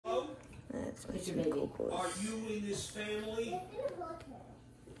What's your baby? Are you in this family?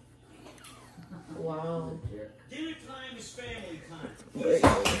 Wow. Dinner time is family time.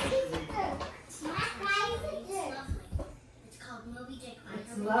 It's called Moby Dick.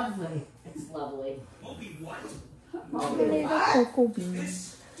 It's lovely. It's lovely. Moby what? Moby Cocoa bean.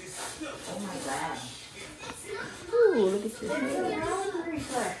 This is still. Oh my gosh. Ooh, look at this.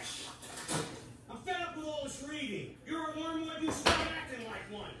 I'm fed up with all this reading. You're a wormwood, you start acting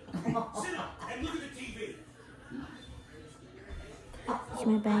like one. Sit up and look at the TV. It's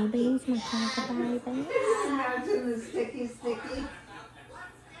my baby. It's my cocoa baby. Imagine the sticky.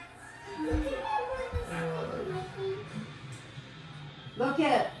 Look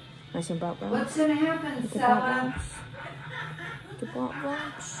at Nice and bop bop. what's gonna happen, The bop Stella. bops. The bop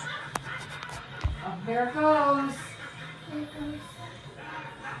bops. Oh, here it goes.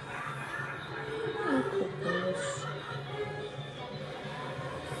 Oh, cocos.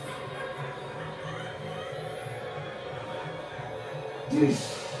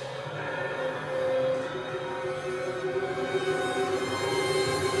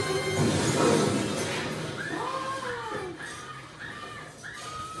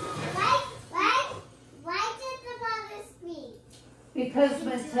 Why did the mother speak? Because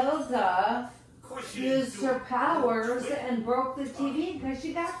Matilda Of course you used didn't do her it. powers and broke the TV because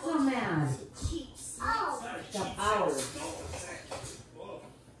she got so mad. Oh, The powers. Whoa.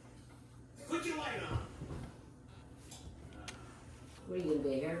 Put your light on. What are you gonna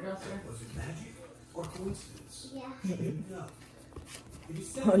be, a hairdresser? Was it magic or coincidence? yeah. No.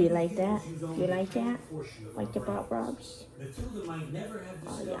 Oh, you like that? You like that? Like the bop bops? Matilda might never have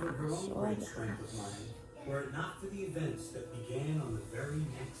discovered her own great strength of mind were it not for the events that began on the very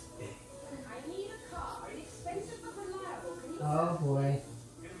next day. I need a car, inexpensive but reliable. Can you Oh boy.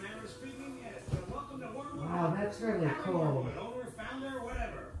 In a manner of speaking, yes. But welcome to Wormwood. Wow, that's really cool. Wormwood, owner, founder,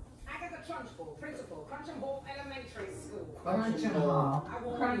 whatever. Agatha Trunchbull, principal, Cruncham Hall Elementary School. Crunch'em Hall. I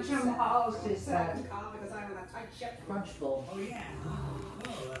won't Crunch'em Hall, she said. car because I'm on a tight ship. Crunch bowl. Oh, yeah.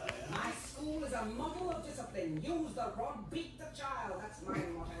 My school is a model of discipline. Use the rod, beat the child. That's my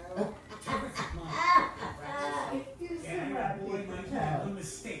motto. Terrific, Mom. Yeah, that boy might have one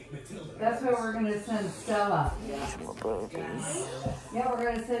mistake, Matilda. That's where we're gonna send Stella. Yeah. Yeah, we're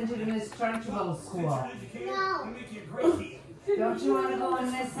gonna send you to Miss Trunchbull's school. No. I'll make you a great deal. Don't you want to go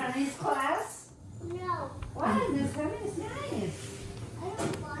in Miss Honey's class? No. Why? Miss Honey's nice. I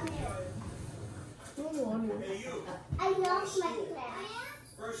don't want it. Hey, you. I love my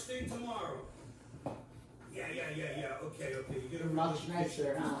class. First thing tomorrow. Yeah. Okay. You get a Much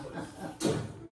nicer, huh?